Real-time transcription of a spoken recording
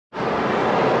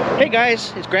Hey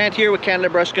guys, it's Grant here with Canada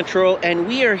Brush Control, and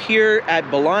we are here at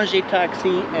Belanger Taxi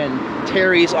and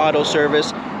Terry's Auto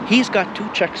Service. He's got 2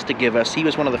 checks to give us. He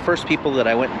was one of the first people that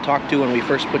I went and talked to when we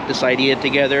first put this idea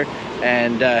together,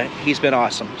 and he's been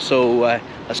awesome. So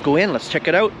let's go in, let's check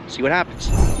it out, see what happens.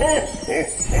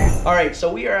 All right,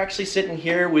 so we are actually sitting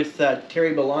here with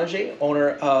Terry Belanger,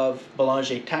 owner of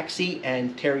Belanger Taxi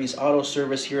and Terry's Auto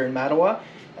Service here in Mattawa.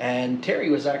 And Terry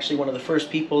was actually one of the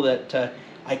first people that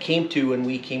I came to when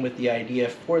we came with the idea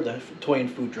for the toy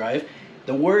and food drive.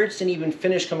 The words didn't even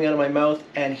finish coming out of my mouth,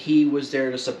 and he was there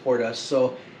to support us.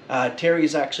 So Terry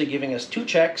is actually giving us 2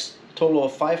 checks, a total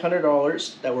of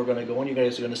 $500 that we're going to go, and you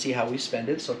guys are going to see how we spend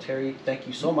it. So Terry, thank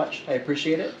you so much. I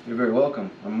appreciate it. You're very welcome.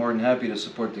 I'm more than happy to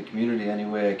support the community any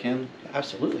way I can.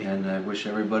 Absolutely. And I wish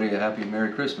everybody a happy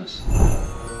Merry Christmas.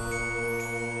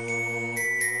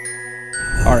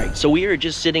 All right, so we are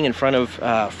just sitting in front of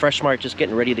Fresh Mart, just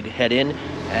getting ready to head in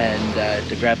and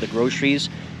to grab the groceries.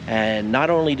 And not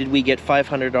only did we get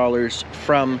 $500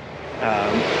 from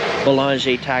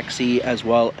Belanger Taxi as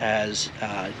well as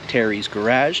Terry's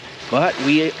Garage, but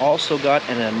we also got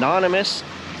an anonymous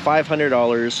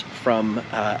 $500 from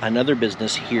another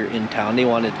business here in town. They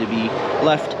wanted to be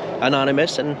left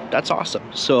anonymous, and that's awesome.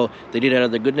 So they did it out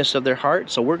of the goodness of their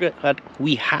heart. So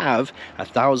we have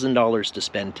 $1,000 to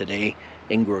spend today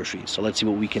in groceries. So let's see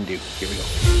what we can do. Here we go.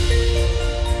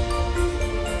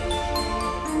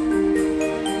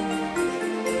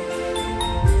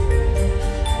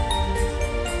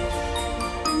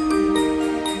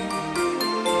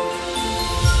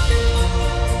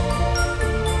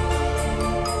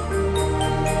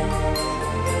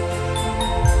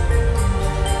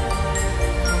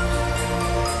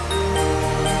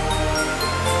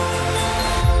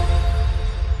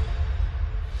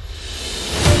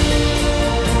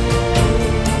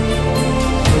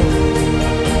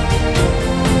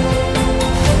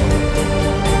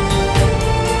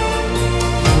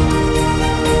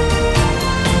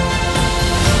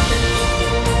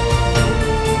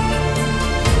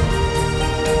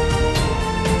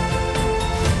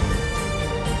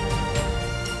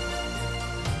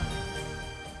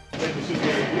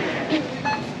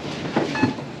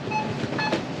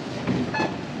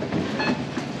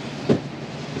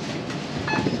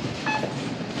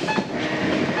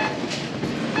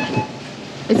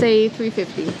 It's a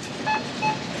 350,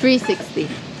 360.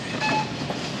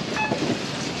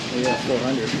 We got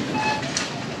 400.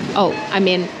 Oh, I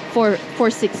mean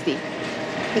 460.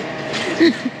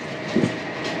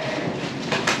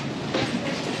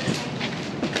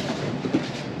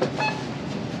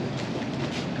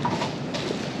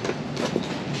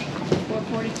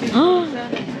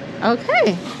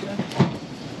 Okay.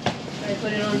 Should I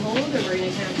put it on hold or we're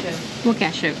gonna cash out? We'll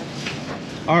cash out.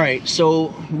 All right,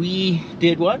 so we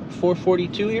did what?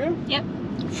 442 here? Yep.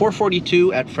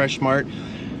 442 at Fresh Mart.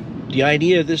 The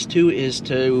idea of this too is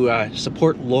to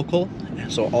support local.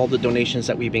 So all the donations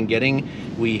that we've been getting,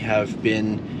 we have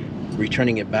been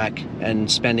returning it back and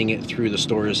spending it through the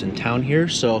stores in town here.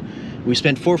 So we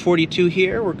spent 442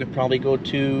 here. We're gonna probably go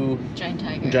to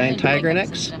Giant Tiger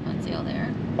next. Stuff on sale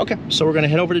there. Okay, so we're gonna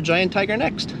head over to Giant Tiger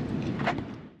next.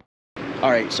 All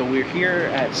right, so we're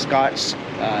here at Scott's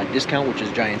discount, which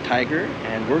is Giant Tiger,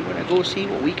 and we're gonna go see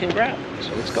what we can grab.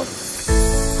 So let's go.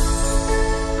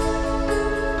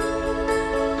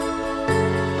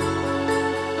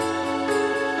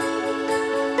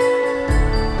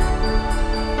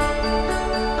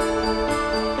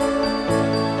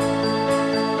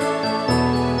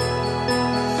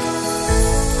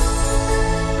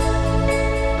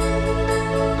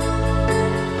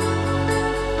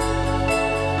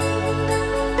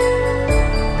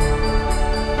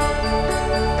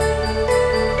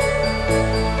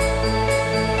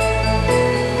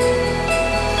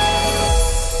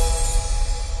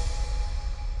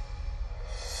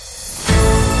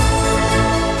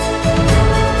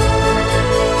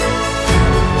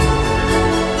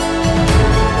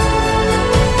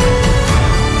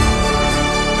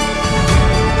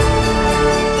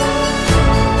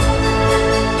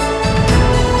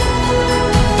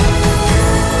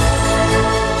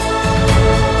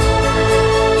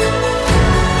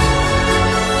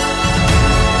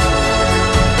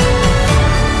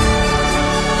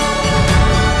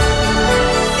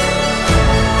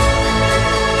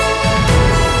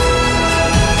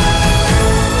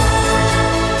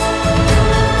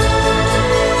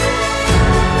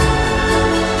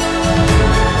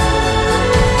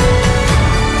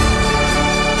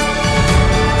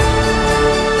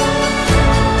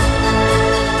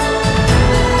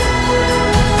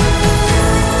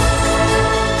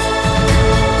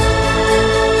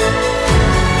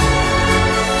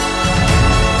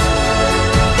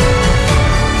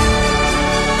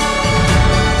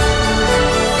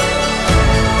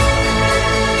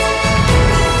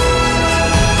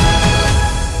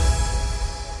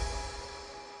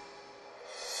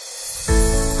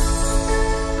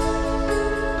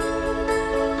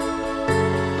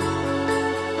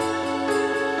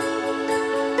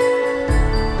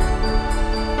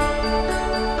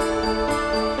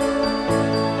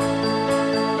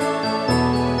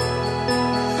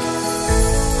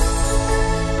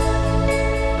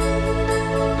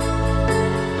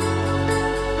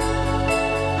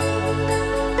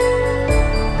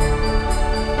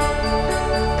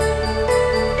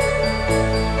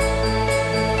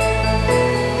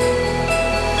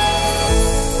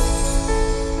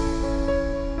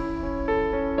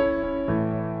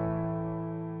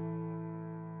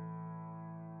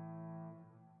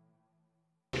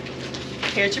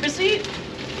 Here's your receipt.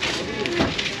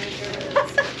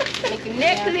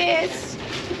 Necklace.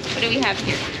 What do we have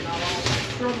here?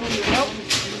 Nope.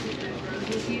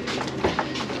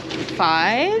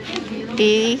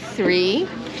 583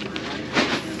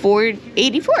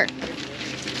 484.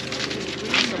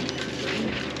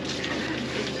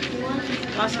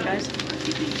 Awesome, guys.